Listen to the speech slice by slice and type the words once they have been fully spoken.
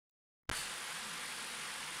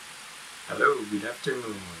Hello, good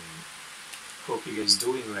afternoon. Hope you guys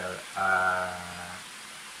doing well.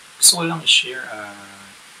 Gusto ko lang i-share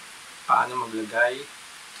paano maglagay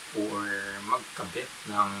or magkabit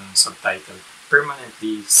ng subtitle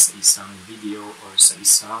permanently sa isang video or sa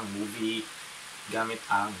isang movie gamit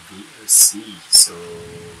ang VLC. So,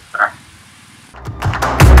 tara!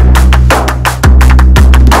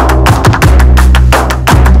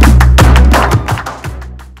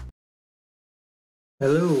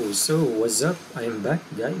 Hello, so what's up? I'm back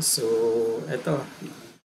guys. Eto,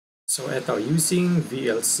 using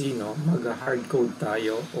VLC, no, mag-hardcode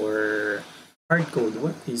tayo or hardcode.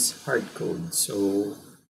 What is hardcode? So,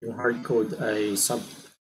 yung hardcode ay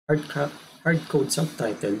hardcode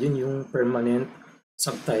subtitle. Yun yung permanent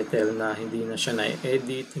subtitle na hindi na siya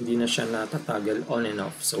na-edit, hindi na siya natatagal on and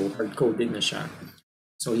off. So, hardcoded na siya.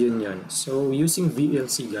 So, yun. So, using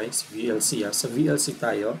VLC guys, sa VLC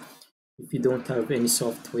tayo, if you don't have any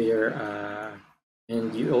software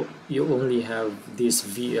and you only have this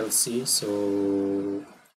VLC, so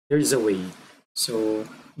there's a way. So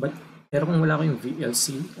pero kung wala kayong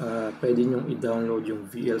VLC, pwede nyo i-download yung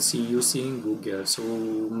VLC using Google. So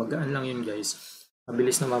magaan lang yun guys,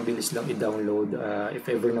 mabilis lang i-download if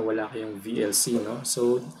ever na wala kayong VLC, no?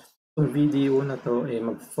 So itong video na to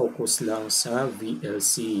mag-focus lang sa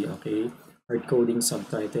VLC, okay? Hardcoding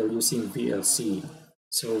subtitle using VLC.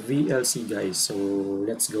 So, VLC guys. So,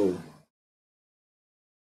 let's go.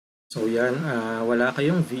 So, yan. Wala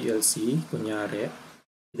kayong VLC. Kunyari,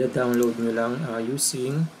 i-download nyo lang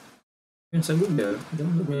using yun sa Google.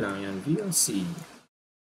 Download nyo lang yan. VLC.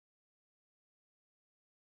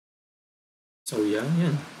 So,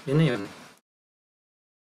 yan. Yan na yan.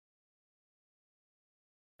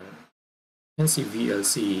 Yan si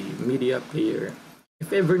VLC. Media Player.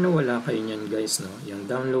 If ever na wala kayo nyan guys, no?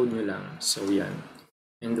 Yan, download nyo lang. So, yan.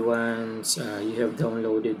 And once you have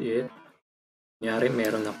downloaded it, kunyari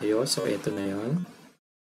meron na kayo, so ito na yun.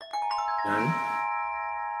 Yan.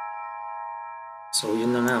 So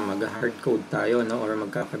yun na nga, mag-hardcode tayo, no? Or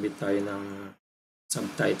magkakabit tayo ng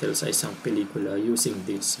subtitle sa isang pelikula using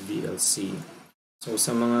this VLC. So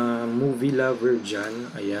sa mga movie lover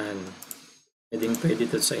dyan, ayan, pwede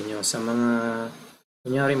to sa inyo. Sa mga,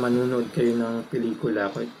 kunyari manunood kayo ng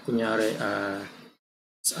pelikula, kunyari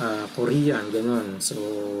Korean, ganun. So,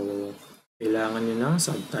 kailangan nyo ng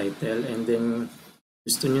subtitle and then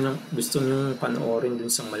gusto nyo panoorin dun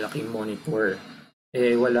sa malaking monitor.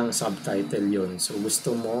 Walang subtitle yon. So,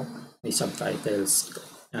 gusto mo may subtitles.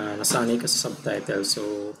 Nasanay ka sa subtitle.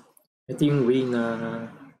 So, ito yung way na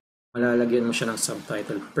malalagyan mo siya ng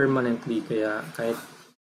subtitle permanently. Kaya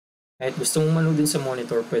kahit gusto mong manood din sa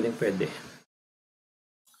monitor, pwede.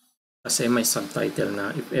 Kasi may subtitle na.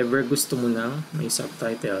 If ever gusto mo nang may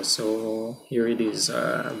subtitle. So, here it is.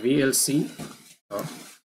 VLC.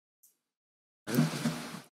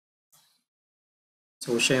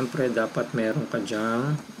 So, syempre, dapat meron ka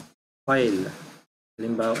dyang file.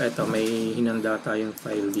 Halimbawa, eto, may hinanda tayong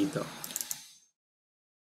file dito.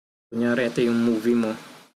 Kunyari, ito yung movie mo.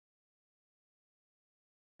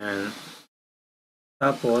 Yan.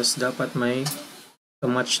 Tapos, dapat may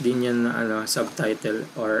match din yan na subtitle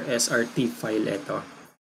or SRT file ito.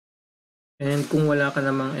 And kung wala ka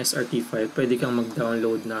namang SRT file, pwede kang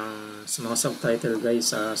mag-download ng mga subtitle guys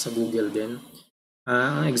sa Google din.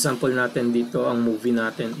 Ang example natin dito, ang movie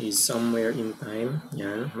natin is Somewhere in Time.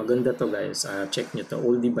 Yan, maganda to guys. Check nyo to,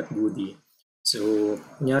 oldie but goodie. So,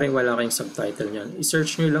 kunyari wala kayong subtitle nyan,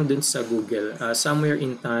 i-search nyo lang dun sa Google, Somewhere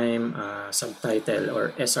in Time subtitle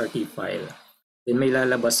or SRT file. Then may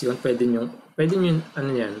lalabas yun, pwede nyo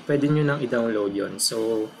nang i-download yun.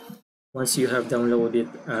 So, once you have downloaded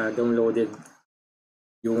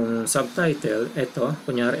yung subtitle,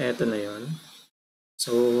 kunyari ito na yun.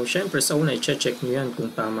 So, syempre sa una, i-check nyo yan kung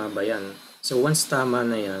tama ba yan. So, once tama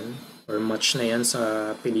na yan, or match na yan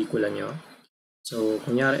sa pelikula nyo, so,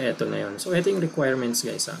 kunyari ito na yun. So, ito yung requirements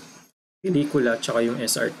guys pelikula, tsaka yung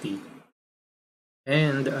SRT.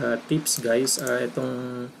 And, tips guys,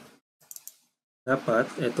 dapat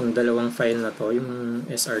itong dalawang file na to, yung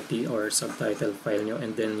SRT or subtitle file nyo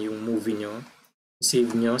and then yung movie nyo,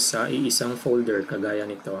 save nyo sa iisang folder kagaya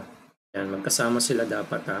nito. Yan, magkasama sila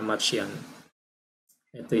dapat match yan.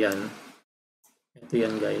 Ito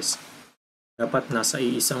yan guys. Dapat nasa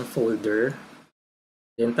iisang folder.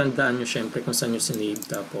 Then tandaan nyo syempre kung saan nyo sinave,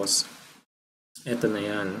 tapos ito na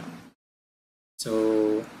yan. So,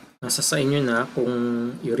 nasa sa inyo na kung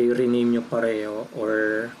i-rename nyo pareho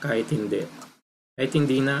or kahit hindi. Kahit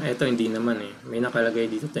hindi na, hindi naman may nakalagay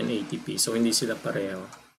dito 1080p, so hindi sila pareho.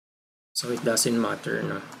 So it doesn't matter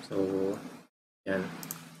na. So, yan.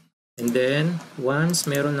 And then, once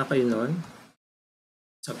meron na kayo nun,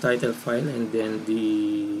 subtitle file, and then the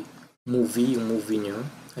movie, yung movie nyo.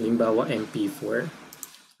 Halimbawa, MP4.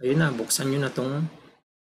 Ayun na, buksan nyo na tong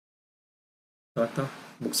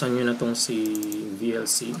buksan nyo na tong si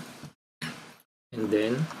VLC. And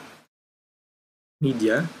then,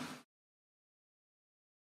 media.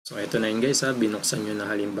 So, ito na yun guys ha. Binuksan nyo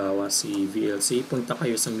na halimbawa si VLC. Punta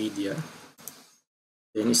kayo sa media.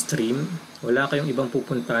 Then, stream. Wala kayong ibang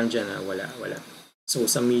pupuntahan dyan ha. Wala. So,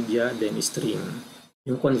 sa media, then stream.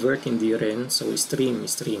 Yung convert, hindi rin. So, stream.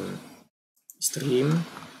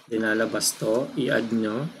 Then, lalabas to. I-add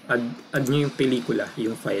nyo. Add nyo yung pelikula,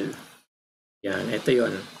 yung file. Yan. Ito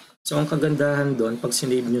yon. So, ang kagandahan doon, pag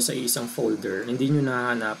sinave nyo sa isang folder, hindi nyo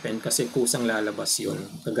nahanapin kasi kusang lalabas yun.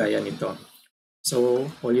 Kagaya nito. So,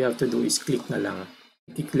 all you have to do is click na lang.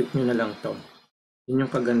 I-click nyo na lang to. Yun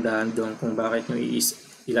yung kagandahan doon kung bakit nyo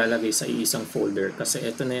ilalagay sa isang folder. Kasi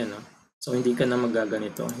ito na yan. No? So, hindi ka na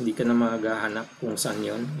magaganito. Hindi ka na maghahanap kung saan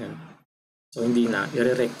yun. Yan. So, hindi na.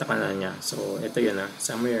 I-rerekta ka na niya. So, ito yun na.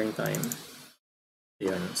 Somewhere in time.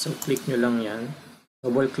 Ayan. So, click nyo lang yan.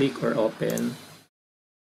 Double click or open.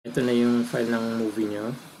 Ito na yung file ng movie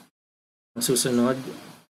nyo. Ang susunod,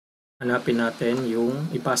 hanapin natin yung,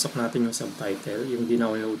 ipasok natin yung subtitle, yung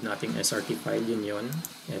dinownload nating SRT file, yun.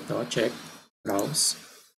 Ito, check, browse.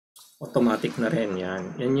 Automatic na rin,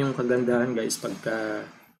 yan. Yan yung kagandahan guys pagka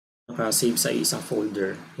naka-save sa isang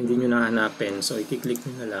folder. Hindi nyo nahanapin, so i-click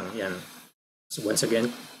nyo na lang, yan. So once again,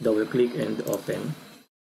 double click and open.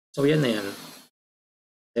 So yan na yan.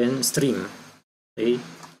 Then stream. Okay.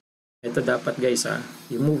 Ito dapat guys ha,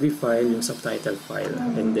 yung movie file, yung subtitle file,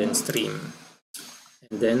 and then stream.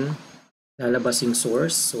 And then, lalabas yung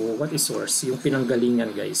source. So, what is source? Yung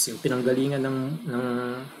pinanggalingan guys. Yung pinanggalingan ng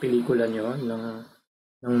pelikula nyo,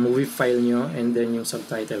 ng movie file nyo, and then yung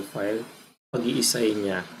subtitle file, pag-iisahin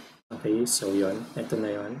niya. Okay, so yon. Ito na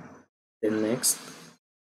yon. Then next.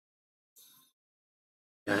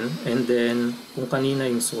 Yan. And then, kung kanina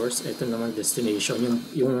yung source, ito naman destination.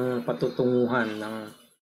 Yung patutunguhan ng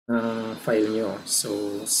file nyo.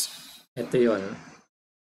 So, ito yon.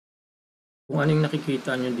 Kung anong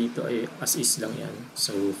nakikita nyo dito ay as is lang yan.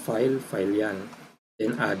 So, file yan.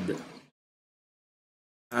 Then add.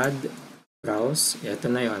 Browse.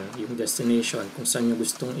 Ito na yon. Yung destination. Kung saan nyo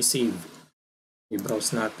gustong i-save.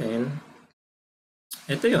 I-browse natin.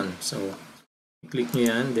 Ito yon. So, i-click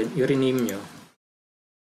nyo yan. Then, i-rename nyo.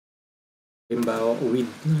 Halimbawa,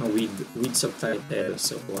 with subtitle.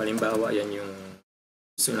 So, halimbawa, yan yung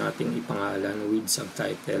gusto nating ipangalan with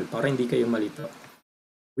subtitle para hindi kayo malito.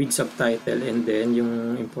 With subtitle, and then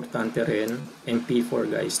yung importante rin,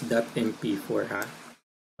 MP4 guys, .mp4 ha.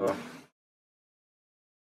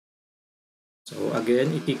 So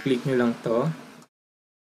again, i-click nyo lang to.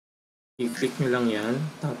 I-click nyo lang yan,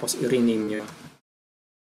 tapos i-rename nyo.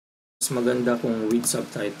 Mas maganda kung with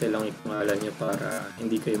subtitle lang ipangalan nyo para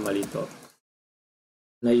hindi kayo malito.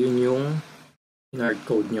 Na yun yung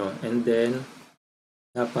hardcode nyo. And then,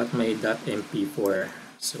 dapat may .mp4.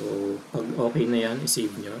 So, pag okay na yan,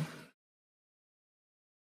 i-save nyo.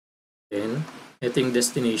 Then, ito yung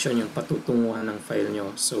destination, yung patutunguhan ng file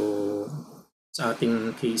nyo. So, sa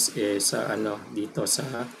ating case sa dito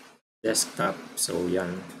sa desktop. So,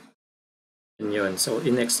 yan. Yan yun. So,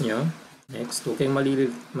 i-next nyo. Next. Okay,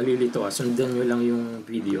 malilito. Sundan nyo lang yung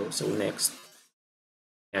video. So, next.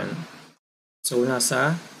 Yan. So,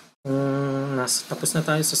 tapos na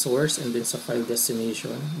tayo sa source and then sa file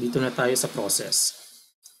destination. Dito na tayo sa process.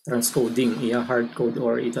 Transcoding. I-hardcode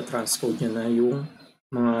or ita-transcode nyo na yung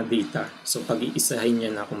mga data. So, pag-iisahin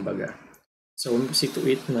nyo na kumbaga. So, see to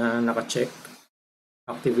it na naka-check.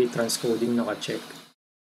 Activate transcoding, naka-check.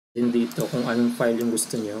 Then dito, kung anong file yung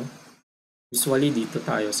gusto nyo. Usually, dito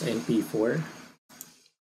tayo sa MP4.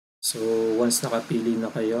 So, once nakapili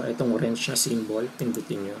na kayo, itong orange na symbol,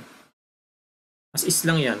 pindutin nyo. As is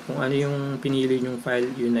lang yan. Kung ano yung pinili yung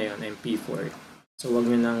file, yun na yun, MP4. So, wag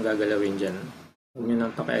nyo nang gagalawin dyan. Huwag nyo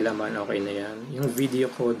nang pakialaman, okay na yan. Yung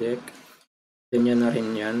video codec, ganyan na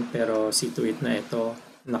rin yan. Pero see to it na ito,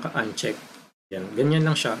 naka-uncheck. Yan. Ganyan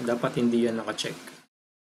lang siya. Dapat hindi yan naka-check.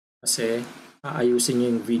 Kasi, aayusin nyo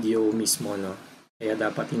yung video mismo, no? Kaya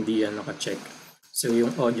dapat hindi yan naka-check. So,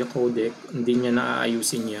 yung audio codec, hindi niya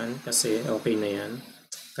naaayusin yan kasi okay na yan.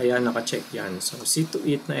 Kaya naka-check yan. So, see to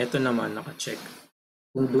it na ito naman naka-check.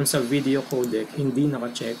 Kung dun sa video codec, hindi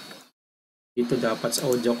naka-check. Dito dapat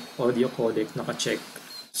sa audio codec naka-check.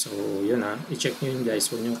 So, yun ha. I-check nyo yun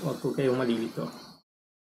guys. Huwag po kayong malilito.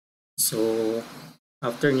 So,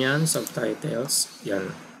 after nyan, subtitles. Yan.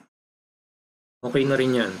 Okay na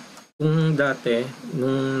rin yan. Kung dati,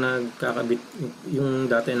 nung yung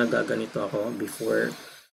dati nagaganito ako before,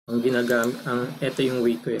 ito yung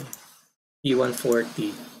way ko eh.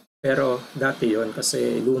 T140. Pero dati yon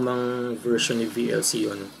kasi lumang version ni VLC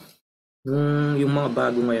yon. Yung mga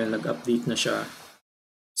bago ngayon, nag-update na siya.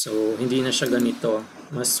 So, hindi na siya ganito.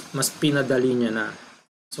 Mas pinadali niya na.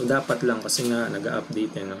 So, dapat lang kasi nga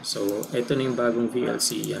nag-update. No? So, ito na yung bagong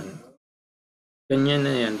VLC yan. Ganyan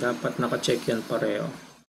na yan. Dapat naka-check yan pareho.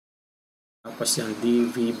 Tapos yan,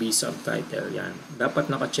 DVB subtitle yan. Dapat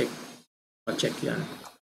naka-check yan.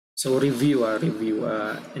 So, review.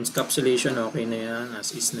 Encapsulation, okay na yan.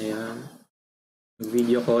 As is na yan.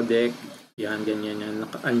 Video codec. Yan, ganyan yan.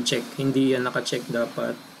 Naka-uncheck. Hindi yan naka-check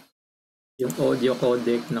dapat. Yung audio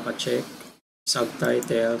codec, naka-check.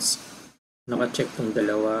 Subtitles, naka-check tong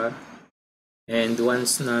dalawa. And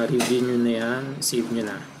once na review nyo na yan, save nyo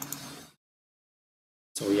na.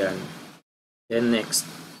 So, yan. Then next.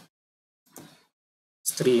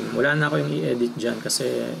 Stream. Wala na ako yung i-edit dyan kasi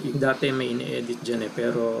yung dati may ini-edit dyan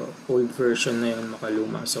pero old version na yun,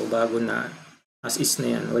 makaluma. So, bago na. As is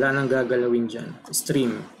na yan. Wala nang gagalawin dyan.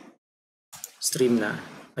 Stream. Stream na.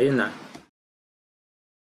 Ayun na.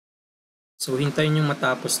 So, hintayin nyo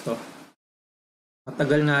matapos to.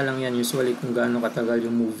 Matagal nga lang yan. Usually, kung gaano katagal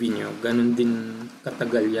yung movie nyo, ganun din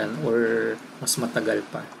katagal yan or mas matagal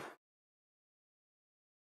pa.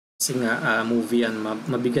 Kasi nga, movie yan,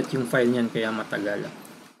 mabigat yung file niyan kaya matagal.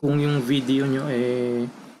 Kung yung video nyo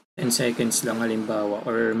 10 seconds lang halimbawa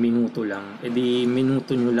or minuto lang, edi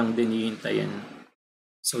minuto nyo lang din hihintayin.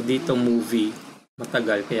 So dito movie,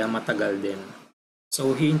 matagal kaya matagal din.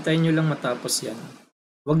 So hihintayin nyo lang matapos yan.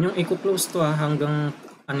 Huwag nyo i-close to hanggang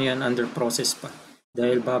under process pa.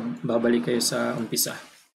 Dahil babalik kayo sa umpisa.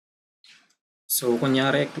 So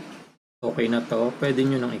kunyari, okay na to, pwede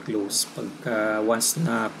nyo nang i-close. Pagka once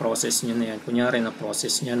na process nyo na yan, kunyari na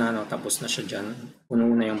process nyo na, tapos na siya dyan, puno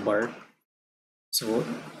na yung bar. So,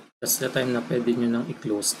 that's the time na pwede nyo nang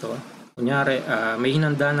i-close to. Kunyari, may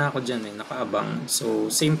hinanda na ako dyan nakaabang.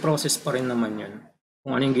 So, same process pa rin naman yun.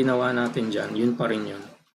 Kung ano yung ginawa natin dyan, yun pa rin yun.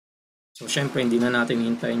 So, syempre, hindi na natin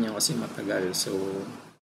hintayin yan kasi matagal. So,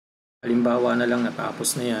 halimbawa na lang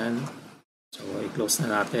natapos na yan. So, i-close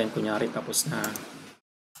na natin. Kunyari, tapos na.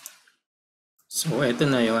 So, eto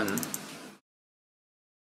na yon.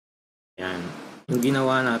 Yan. Yung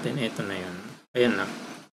ginawa natin, eto na yon. Ayan na.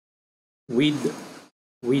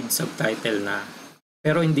 With subtitle na.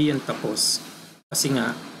 Pero hindi yan tapos. Kasi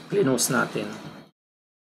nga, close natin.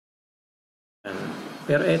 Yan.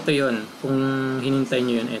 Pero eto yon. Kung hinintay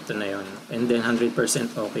nyo yun, eto na yon. And then, 100%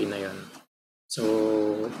 okay na yon. So,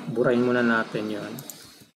 burahin muna natin yon.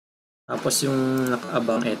 Tapos yung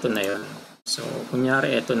nakaabang, eto na yon. So,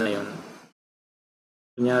 kunyari, eto na yon.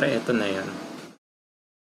 Kunyari, ito na yan.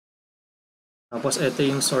 Tapos, ito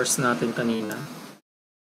yung source natin kanina.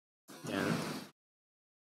 Yan.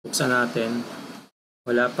 Buksan natin.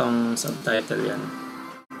 Wala pang subtitle yan.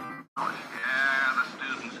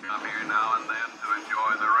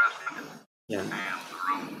 Yan.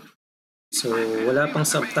 So, wala pang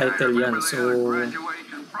subtitle yan. So,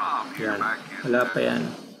 yan. Wala pa yan.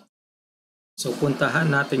 So,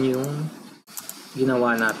 puntahan natin yung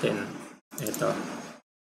ginawa natin. Ito.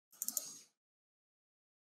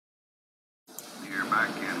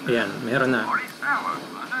 Ayan, meron na.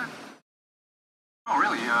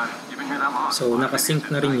 So, nakasync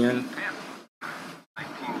na rin yan.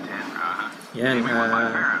 Yan.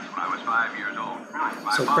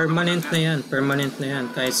 So, permanent na yan. Permanent na yan.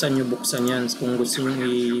 Kahit saan nyo buksan yan. Kung gusto nyo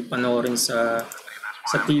ipanoorin sa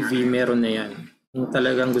TV, meron na yan. Kung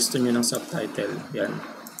talagang gusto nyo ng subtitle. Yan.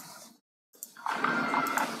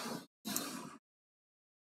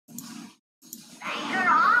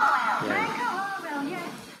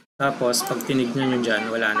 Tapos, pag tinignan nyo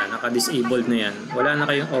dyan, wala na. Naka-disabled na yan. Wala na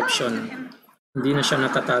kayong option. Hindi na siya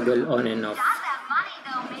natatoggle on and off.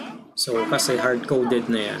 So, kasi hard-coded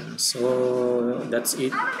na yan. So, that's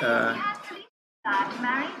it.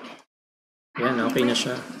 Yan, okay na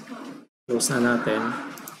siya. Close na natin.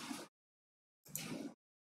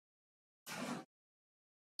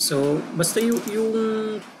 So, basta yung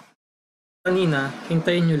kanina,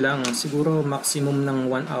 hintayin nyo lang. Siguro maximum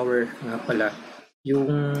ng 1 hour nga pala. Yung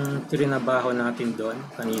trinabaho natin doon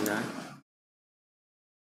kanina.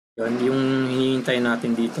 Yun, yung hinihintay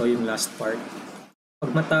natin dito, yung last part.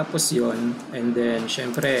 Pag matapos yon, and then,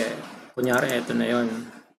 syempre, kunyari, eto na yon.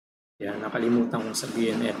 Yan, nakalimutan kong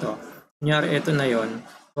sabihin, eto. Kunyari, eto na yon,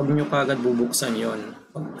 huwag nyo kagad bubuksan yon.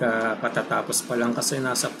 Pagka patatapos pa lang kasi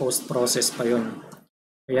nasa post-process pa yon.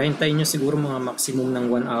 Kaya hintayin nyo siguro mga maximum ng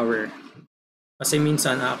 1 hour. Kasi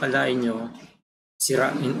minsan, aakalain nyo,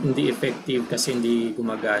 sira, hindi effective kasi hindi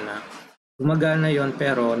gumagana. Gumagana yon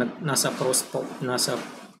pero nasa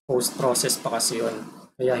post process pa kasi yon.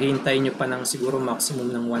 Kaya hintayin nyo pa ng siguro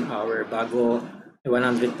maximum ng 1 hour bago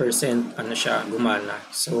 100% ano siya, gumana.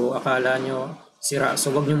 So akala nyo sira,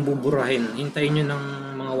 so wag nyo buburahin, hintayin nyo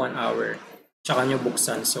ng mga 1 hour tsaka nyo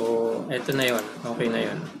buksan. So eto na yon, okay na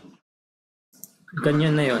yon,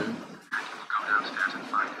 ganyan na yon.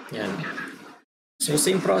 Yan. So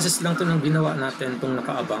same process lang to ng ginawa natin tong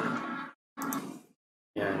nakaabang.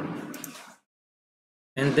 Yan.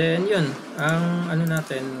 And then yun, ang ano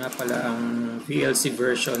natin nga pala, ang VLC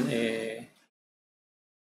version 3.0.10.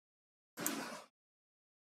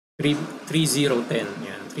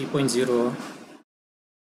 Yan, 3.0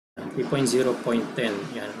 3.0.10.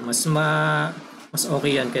 Yan, mas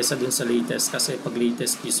okay yan kaysa dun sa latest, kasi pag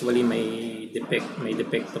latest usually may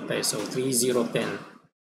defecto pa eh. So 3.0.10.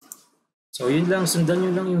 So yun lang, sundan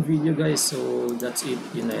nyo lang yung video guys. So that's it,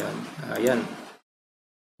 yun na yan. Ayan.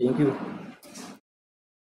 Thank you.